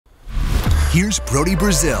Here's Brodie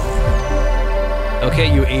Brazil.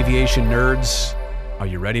 Okay, you aviation nerds, are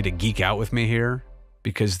you ready to geek out with me here?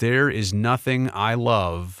 Because there is nothing I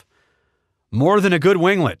love more than a good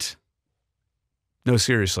winglet. No,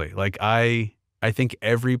 seriously. Like, I think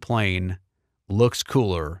every plane looks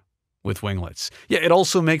cooler with winglets. Yeah, it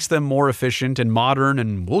also makes them more efficient and modern,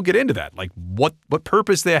 and we'll get into that, like what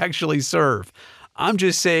purpose they actually serve. I'm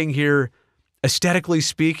just saying here, aesthetically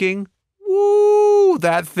speaking, woo,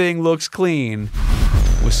 that thing looks clean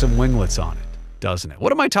with some winglets on it, doesn't it?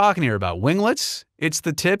 What am I talking here about? Winglets? It's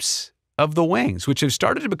the tips of the wings, which have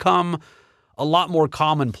started to become a lot more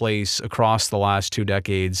commonplace across the last 2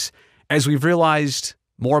 decades as we've realized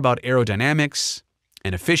more about aerodynamics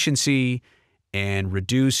and efficiency and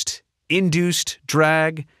reduced induced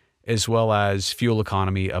drag, as well as fuel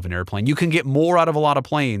economy of an airplane. You can get more out of a lot of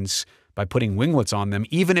planes by putting winglets on them,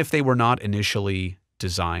 even if they were not initially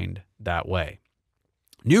designed that way.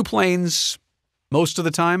 New planes, most of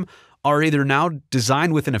the time, are either now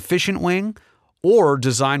designed with an efficient wing or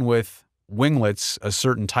designed with winglets, a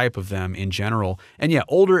certain type of them in general. And yeah,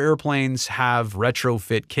 older airplanes have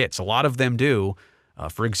retrofit kits. A lot of them do.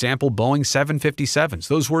 For example, Boeing 757s.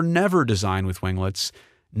 Those were never designed with winglets.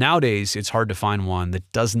 Nowadays, it's hard to find one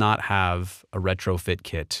that does not have a retrofit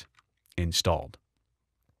kit installed.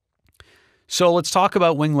 So let's talk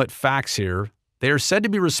about winglet facts here. They are said to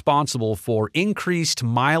be responsible for increased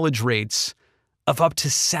mileage rates of up to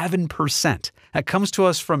 7%. That comes to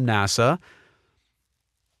us from NASA.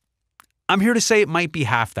 I'm here to say it might be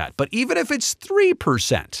half that, but even if it's 3%,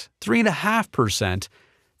 3.5%,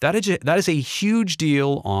 that is a huge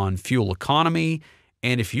deal on fuel economy.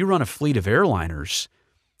 And if you run a fleet of airliners,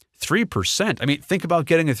 3%, I mean, think about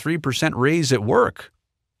getting a 3% raise at work.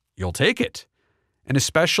 You'll take it. And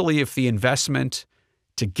especially if the investment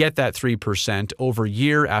to get that 3% over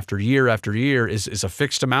year after year after year is a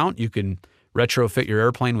fixed amount, you can retrofit your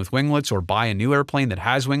airplane with winglets or buy a new airplane that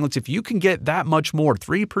has winglets. If you can get that much more,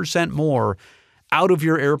 3% more out of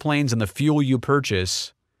your airplanes and the fuel you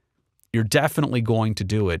purchase, you're definitely going to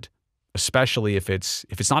do it, especially if it's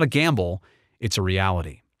not a gamble, it's a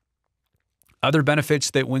reality. Other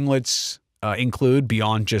benefits that winglets include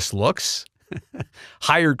beyond just looks,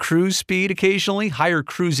 higher cruise speed occasionally, higher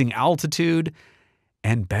cruising altitude,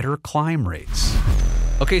 and better climb rates.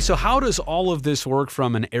 Okay, so how does all of this work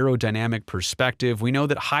from an aerodynamic perspective? We know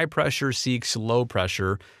that high pressure seeks low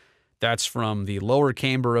pressure. That's from the lower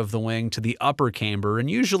camber of the wing to the upper camber. And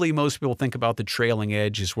usually most people think about the trailing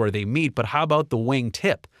edge is where they meet, but how about the wing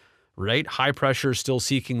tip, right? High pressure still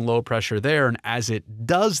seeking low pressure there. And as it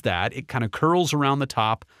does that, it kind of curls around the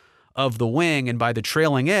top of the wing. And by the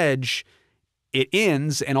trailing edge, it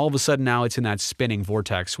ends, and all of a sudden now it's in that spinning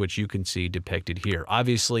vortex, which you can see depicted here.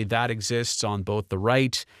 Obviously, that exists on both the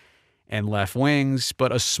right and left wings,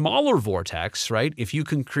 but a smaller vortex, right? If you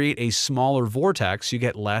can create a smaller vortex, you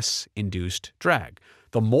get less induced drag.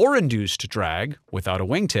 The more induced drag without a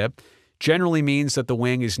wingtip generally means that the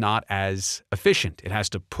wing is not as efficient. It has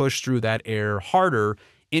to push through that air harder.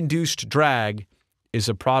 Induced drag is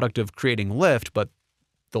a product of creating lift, but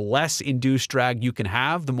the less induced drag you can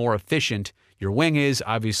have, the more efficient your wing is.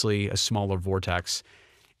 Obviously, a smaller vortex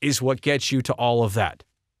is what gets you to all of that.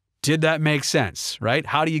 Did that make sense, right?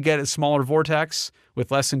 How do you get a smaller vortex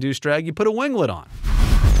with less induced drag? You put a winglet on.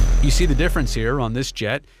 You see the difference here on this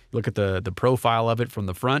jet. Look at the profile of it from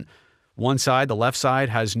the front. One side, the left side,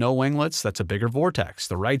 has no winglets. That's a bigger vortex.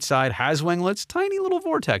 The right side has winglets, tiny little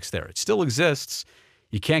vortex there. It still exists.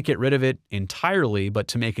 You can't get rid of it entirely, but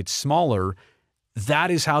to make it smaller,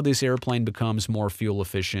 that is how this airplane becomes more fuel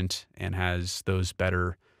efficient and has those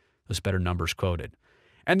better numbers quoted.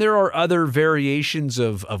 And there are other variations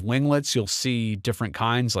of winglets. You'll see different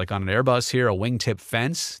kinds, like on an Airbus here, a wingtip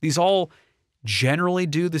fence. These all generally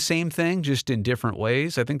do the same thing, just in different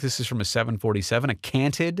ways. I think this is from a 747, a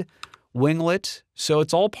canted winglet. So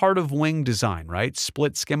it's all part of wing design, right?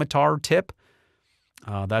 Split scimitar tip.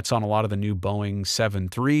 That's on a lot of the new Boeing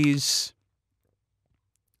 737s.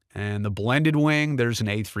 And the blended wing, there's an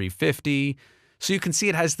A350. So you can see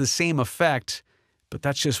it has the same effect, but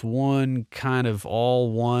that's just one kind of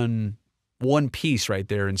all one piece right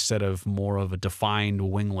there instead of more of a defined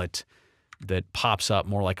winglet that pops up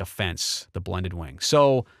more like a fence, the blended wing.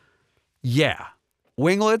 So yeah,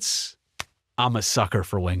 winglets, I'm a sucker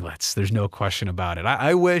for winglets. There's no question about it.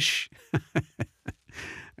 I wish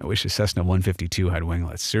I wish a Cessna 152 had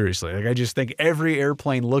winglets. Seriously. Like, I just think every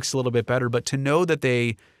airplane looks a little bit better, but to know that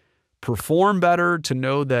they perform better, to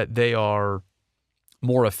know that they are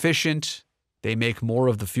more efficient, they make more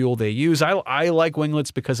of the fuel they use. I like winglets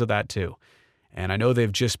because of that too. And I know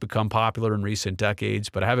they've just become popular in recent decades,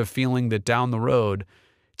 but I have a feeling that down the road,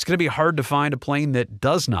 it's going to be hard to find a plane that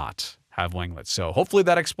does not have winglets. So hopefully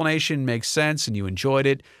that explanation makes sense and you enjoyed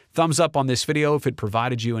it. Thumbs up on this video if it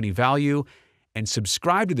provided you any value, and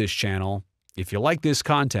subscribe to this channel if you like this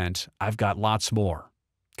content. I've got lots more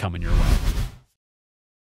coming your way.